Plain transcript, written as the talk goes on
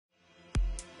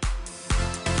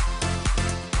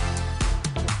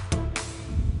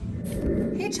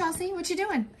Chelsea, what you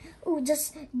doing? Oh,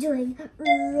 just doing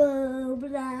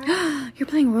Roblox. You're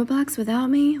playing Roblox without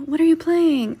me? What are you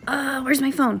playing? Where's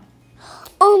my phone?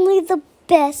 Only the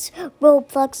best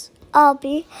Roblox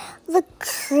obby, the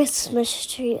Christmas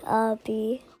tree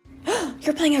obby.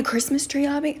 You're playing a Christmas tree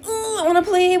obby? I want to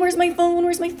play. Where's my phone?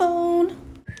 Where's my phone?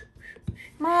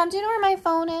 Mom, do you know where my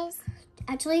phone is?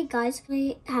 Actually, guys,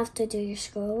 we have to do your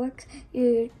schoolwork.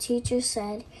 Your teacher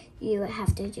said you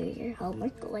have to do your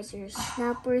homework, like your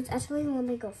snap words. Actually, let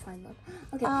me go find them.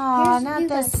 Okay. Oh, not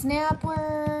the snap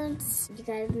words. You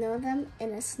guys know them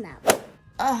in a snap.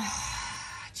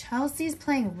 Chelsea's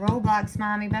playing Roblox,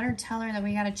 Mom. You better tell her that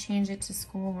we gotta change it to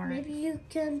schoolwork. Maybe you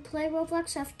can play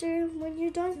Roblox after when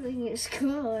you're done with your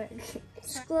schoolwork.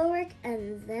 Schoolwork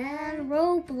and then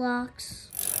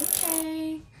Roblox.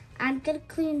 Okay. I'm gonna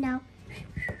clean now.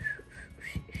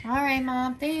 All right,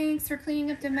 Mom. Thanks for cleaning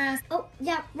up the mess. Oh,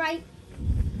 yeah, right.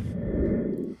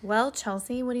 Well,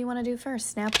 Chelsea, what do you want to do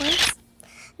first? Snap words?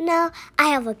 No, I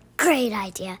have a great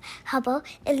idea. How about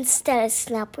instead of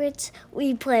snap words,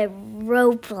 we play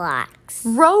Roblox?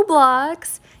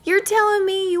 Roblox? You're telling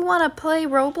me you want to play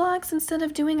Roblox instead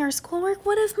of doing our schoolwork?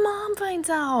 What if Mom finds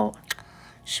out?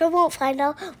 She won't find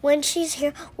out. When she's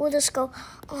here, we'll just go,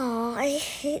 oh, I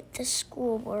hate the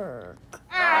schoolwork.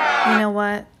 You know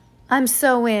what? I'm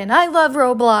so in. I love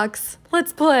Roblox.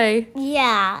 Let's play.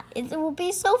 Yeah, it will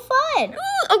be so fun.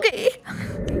 Okay.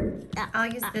 I'll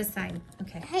use this side.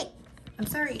 Okay. Hey. I'm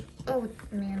sorry. Oh,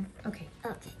 man. Okay.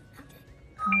 Okay.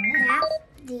 All right. Now,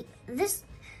 this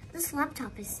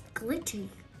laptop is glitchy.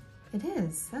 It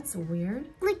is. That's weird.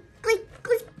 Click, click,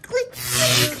 click, click,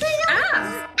 click, click.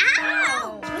 Ah!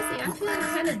 Ow! Chelsea, I'm feeling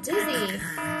kind of dizzy.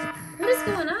 What is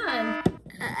going on?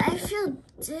 I feel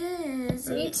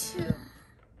dizzy. Me too.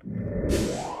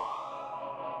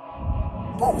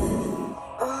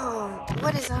 Oh,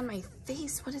 what is on my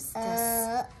face? What is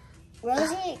this?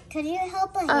 Rosie, could you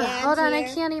help a hand Hold on, here?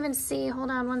 I can't even see. Hold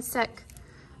on one sec.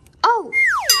 Oh,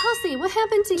 Chelsea, what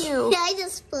happened to you? I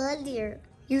just spawned here.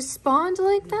 You spawned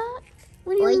like that?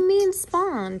 What do you Like- mean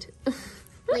spawned?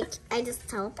 Like, I just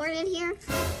teleported here?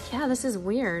 Yeah, this is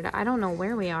weird. I don't know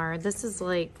where we are. This is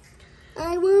like...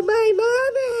 I want my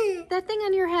mommy. That thing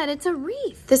on your head, it's a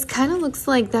wreath. This kind of looks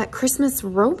like that Christmas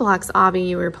Roblox obby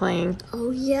you were playing.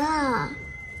 Oh, yeah.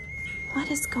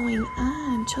 What is going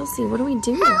on? Chelsea, what do we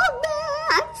do? Help me!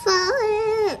 I'm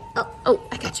falling. Oh,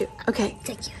 I got you. Okay.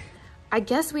 Thank you. I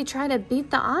guess we try to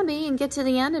beat the obby and get to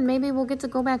the end and maybe we'll get to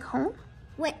go back home?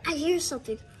 Wait, I hear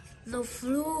something. The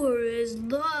floor is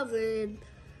level.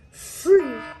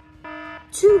 3,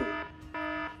 2,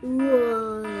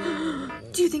 1.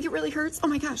 Do you think it really hurts? Oh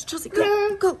my gosh, Chelsea,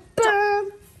 go, go.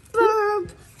 Bum, bum.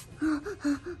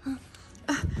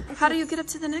 How do you get up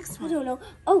to the next I one? don't know.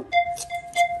 Oh,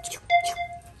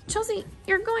 Chelsea,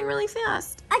 you're going really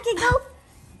fast. I can go.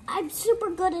 I'm super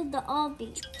good at the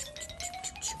obby.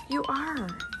 You are.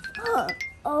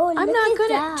 Oh, I'm look not at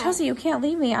good that. at... Chelsea, you can't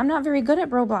leave me. I'm not very good at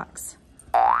Roblox.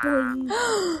 Boing.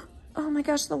 Oh my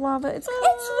gosh, the lava. It's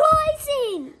It's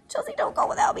rising. Chelsea, don't go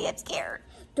without me. I'm scared.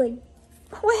 Boing.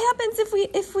 What happens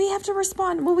if we have to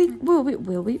respond? Will we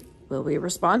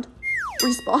respond?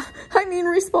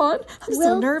 Respawn? I'm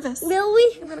so nervous. Will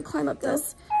we? I'm gonna climb up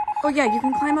this. Oh yeah, you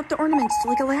can climb up the ornaments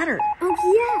like a ladder. Oh,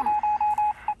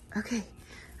 yeah. Okay.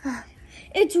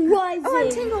 It's rising. Oh, I'm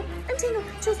tangled.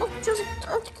 Chelsea.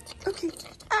 Oh, okay.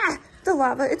 Ah, the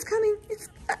lava. It's coming. It's.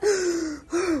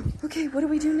 Okay, what do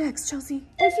we do next, Chelsea?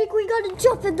 I think we gotta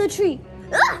jump in the tree.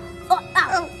 Ah!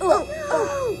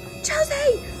 Oh.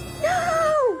 Chelsea!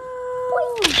 No!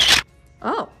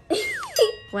 Oh.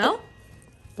 Well,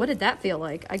 what did that feel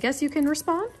like? I guess you can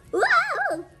respond?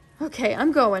 Wow. Okay,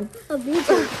 I'm going.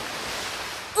 Amazing.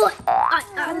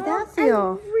 How did that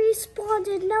feel? I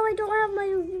respawned. Now I don't have my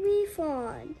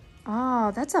refund.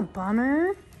 Oh, that's a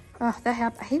bummer. Oh, I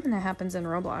hate when that happens in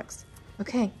Roblox.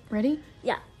 Okay, ready?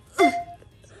 Yeah.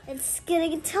 It's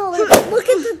getting taller. Look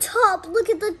at the top. Look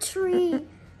at the tree.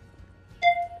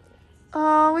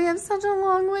 Oh, we have such a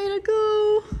long way to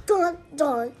go. Dun,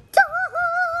 dun, dun.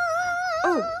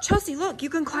 Oh, Chelsea, look, you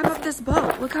can climb up this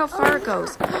boat. Look how far it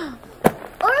goes.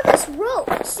 Or this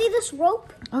rope. See this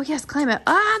rope? Oh, yes, climb it.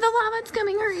 Ah, the lava's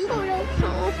coming. Hurry. Oh, no.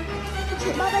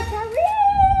 Okay. Mom, I can't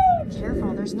reach.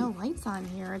 Careful, there's no lights on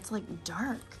here. It's like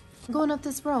dark. I'm going up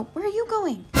this rope. Where are you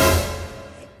going?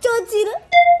 John Cena.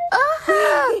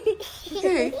 Ah!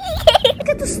 Okay. Look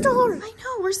at the star. I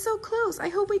know, we're so close. I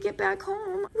hope we get back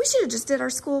home. We should have just did our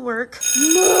schoolwork.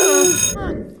 No. Come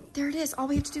on. There it is. All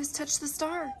we have to do is touch the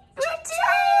star. We did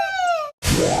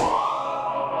it.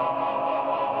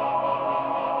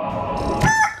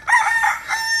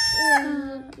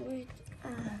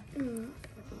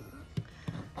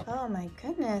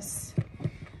 goodness.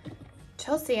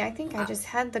 Chelsea, I think I just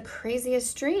had the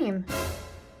craziest dream.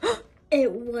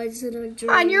 It wasn't a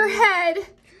dream. On your head.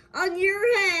 On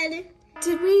your head.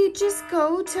 Did we just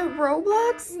go to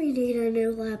Roblox? We need a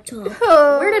new laptop.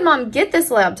 Where did Mom get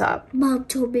this laptop? Mom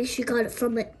told me she got it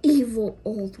from an evil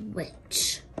old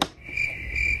witch.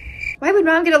 Why would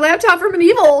Mom get a laptop from an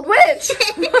evil old witch?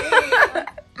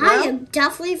 I am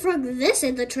definitely throwing this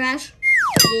in the trash.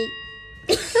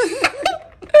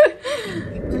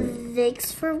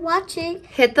 Thanks for watching.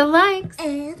 Hit the likes.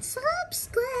 And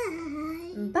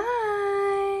subscribe.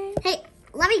 Bye. Hey,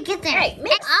 let me get there. Hey,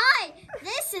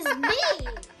 This is me.